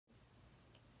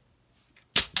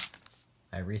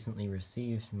recently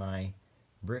received my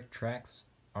Brick Tracks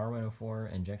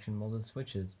R104 injection molded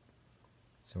switches,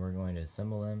 so we're going to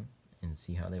assemble them and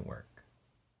see how they work.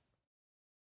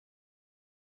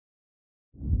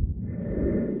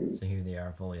 So here they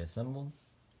are fully assembled.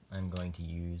 I'm going to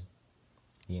use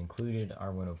the included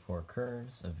R104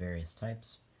 curves of various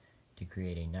types to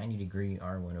create a 90-degree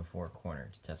R104 corner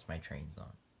to test my trains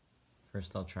on.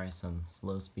 First I'll try some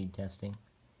slow speed testing,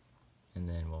 and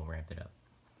then we'll ramp it up.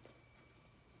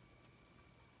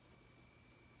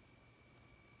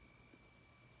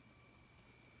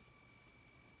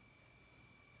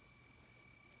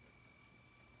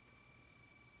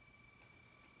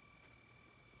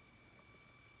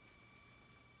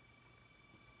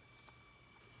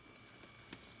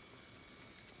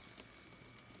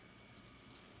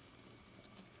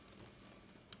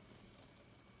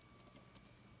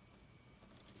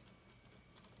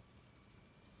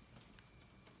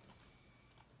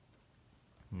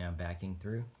 Now backing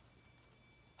through.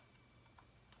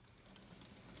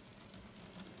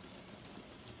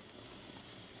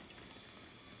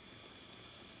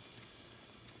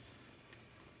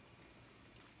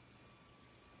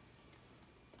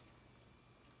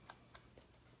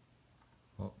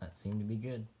 Well, that seemed to be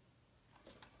good.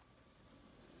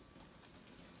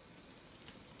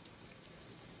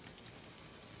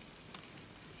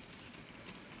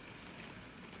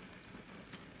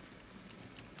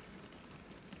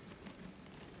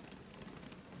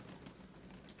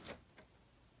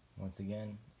 Once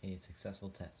again, a successful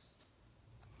test.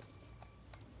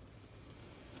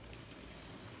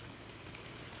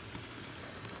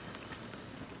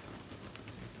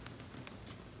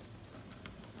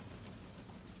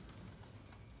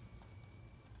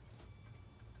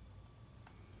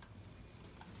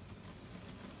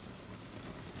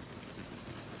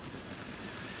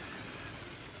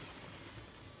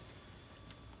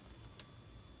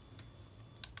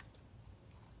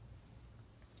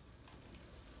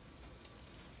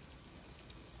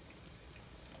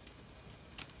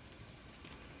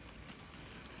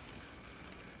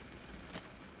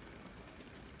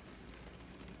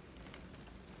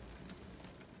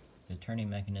 The turning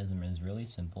mechanism is really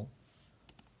simple.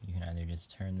 You can either just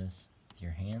turn this with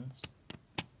your hands,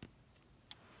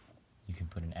 you can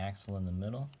put an axle in the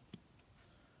middle,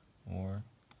 or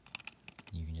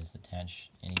you can just attach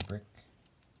any brick,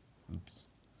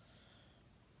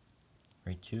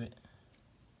 right to it.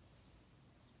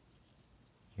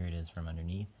 Here it is from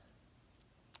underneath.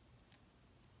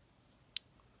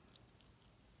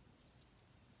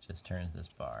 Just turns this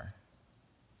bar.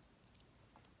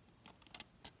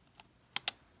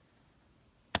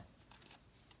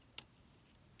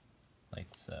 Like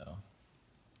so.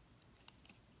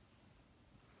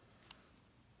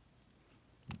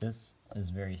 This is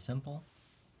very simple,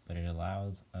 but it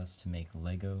allows us to make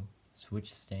Lego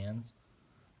switch stands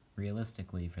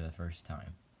realistically for the first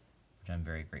time, which I'm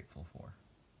very grateful for.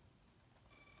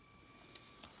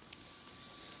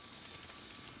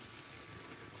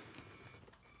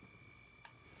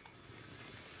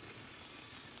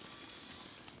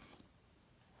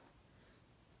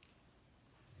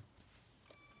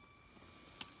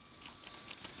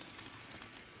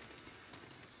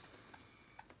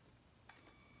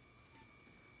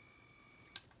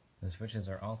 The switches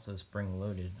are also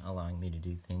spring-loaded, allowing me to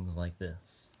do things like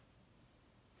this.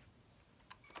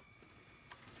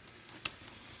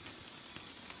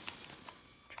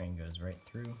 Train goes right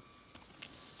through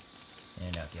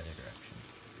and out the other direction.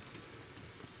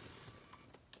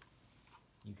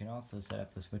 You can also set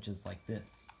up the switches like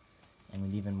this, and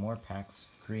with even more packs,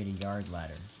 create a yard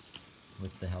ladder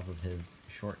with the help of his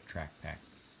short track pack.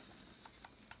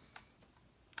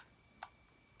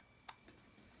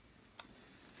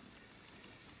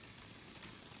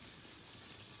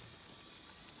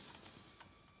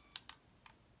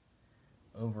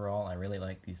 Overall, I really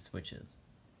like these switches.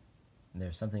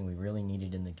 They're something we really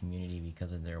needed in the community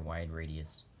because of their wide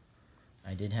radius.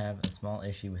 I did have a small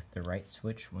issue with the right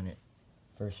switch when it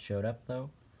first showed up though.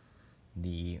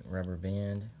 The rubber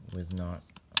band was not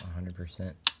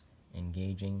 100%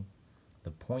 engaging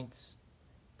the points,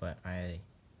 but I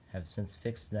have since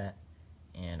fixed that,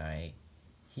 and I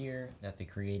hear that the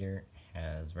creator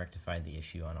has rectified the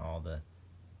issue on all the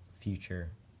future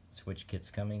switch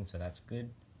kits coming, so that's good.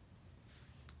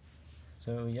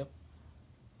 So, yep,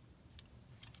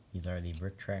 these are the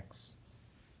Brick Tracks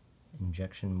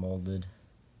injection molded,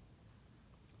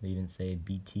 they even say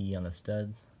BT on the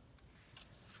studs,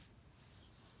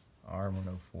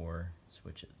 R104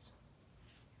 switches.